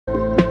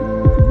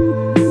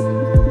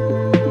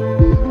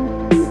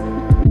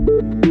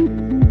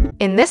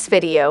In this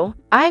video,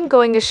 I'm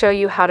going to show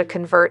you how to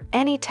convert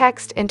any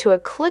text into a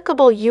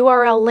clickable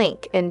URL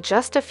link in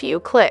just a few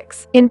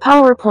clicks. In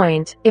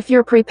PowerPoint, if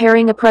you're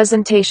preparing a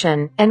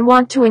presentation and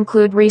want to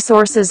include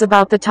resources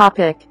about the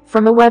topic,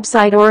 from a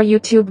website or a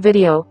YouTube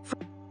video,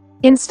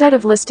 instead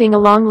of listing a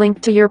long link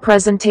to your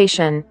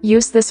presentation,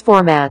 use this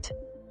format.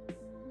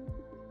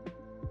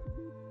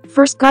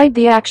 First, guide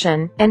the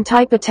action, and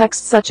type a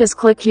text such as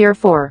 "click here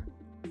for."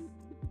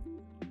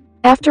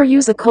 After,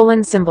 use a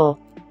colon symbol.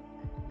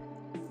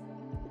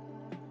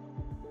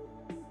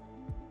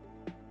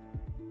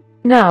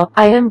 Now,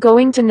 I am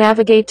going to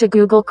navigate to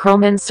Google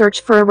Chrome and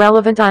search for a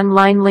relevant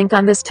online link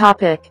on this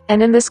topic,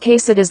 and in this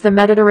case it is the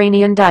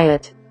Mediterranean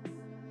diet.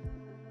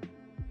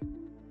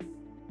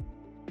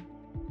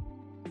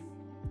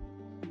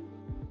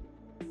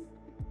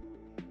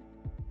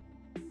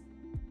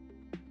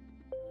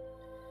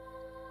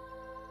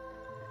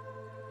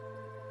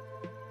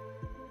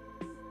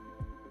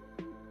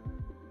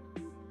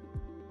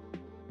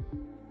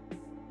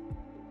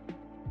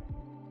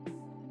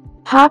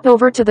 Hop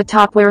over to the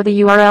top where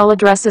the URL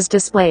address is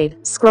displayed,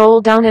 scroll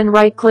down and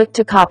right-click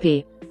to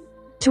copy.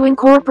 To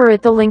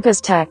incorporate the link as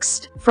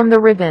text, from the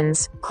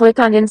ribbons, click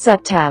on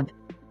Inset tab.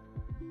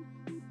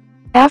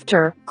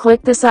 After,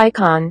 click this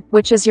icon,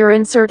 which is your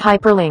Insert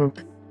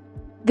Hyperlink.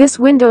 This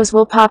window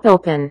will pop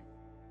open.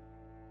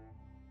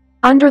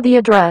 Under the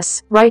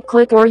address,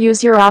 right-click or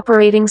use your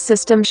operating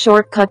system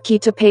shortcut key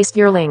to paste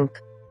your link.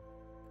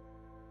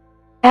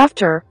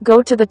 After,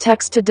 go to the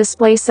Text to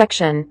Display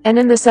section, and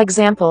in this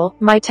example,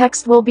 my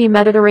text will be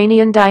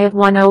Mediterranean Diet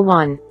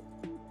 101.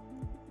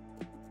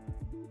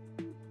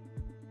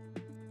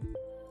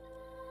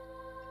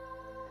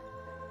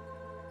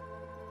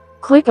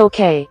 Click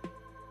OK.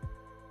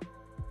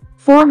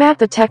 Format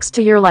the text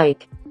to your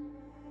like.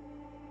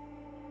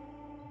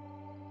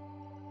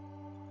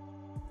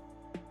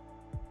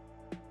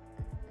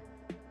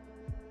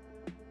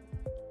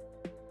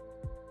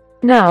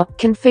 Now,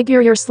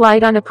 configure your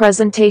slide on a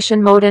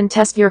presentation mode and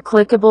test your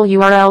clickable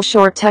URL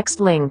short text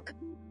link.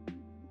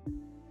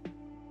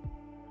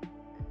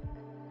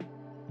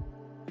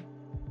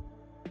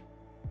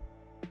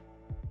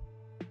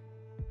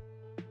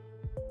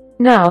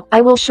 Now,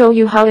 I will show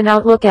you how in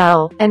Outlook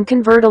and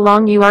convert a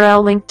long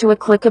URL link to a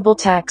clickable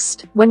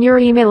text when you're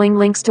emailing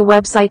links to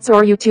websites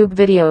or YouTube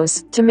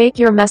videos to make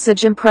your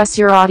message impress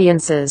your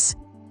audiences.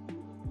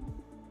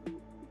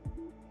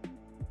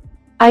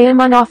 I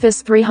am on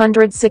Office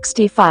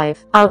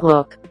 365,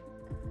 Outlook.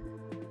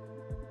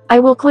 I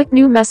will click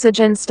New Message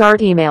and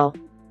Start Email.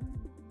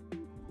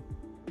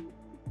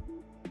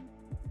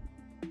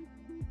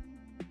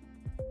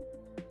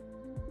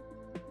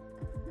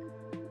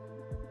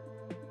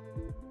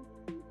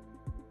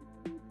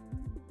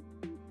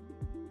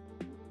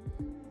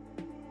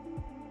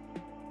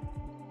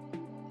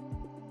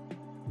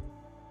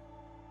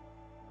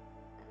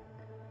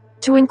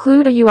 To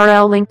include a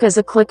URL link as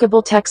a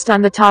clickable text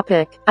on the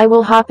topic, I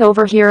will hop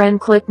over here and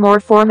click More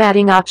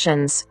Formatting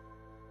Options.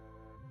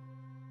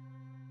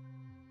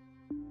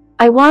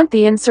 I want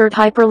the Insert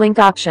Hyperlink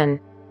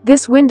option.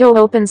 This window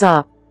opens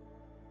up.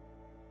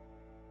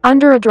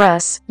 Under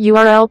Address,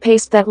 URL,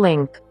 paste that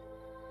link.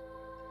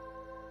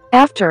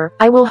 After,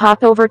 I will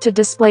hop over to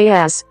Display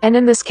As, and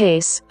in this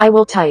case, I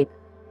will type.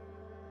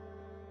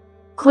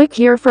 Click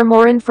here for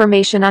more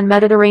information on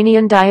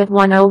Mediterranean Diet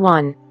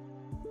 101.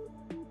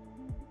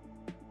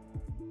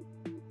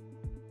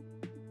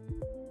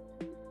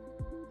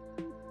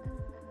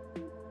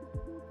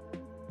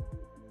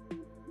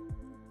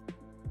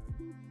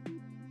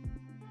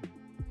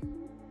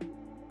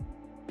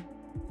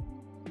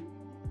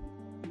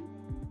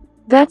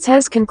 That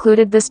has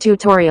concluded this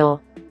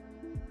tutorial.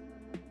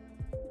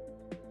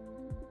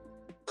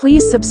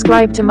 Please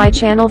subscribe to my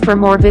channel for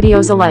more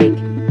videos alike.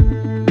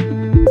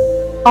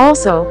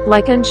 Also,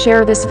 like and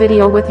share this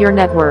video with your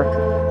network.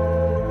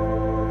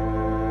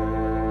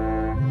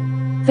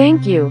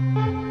 Thank you.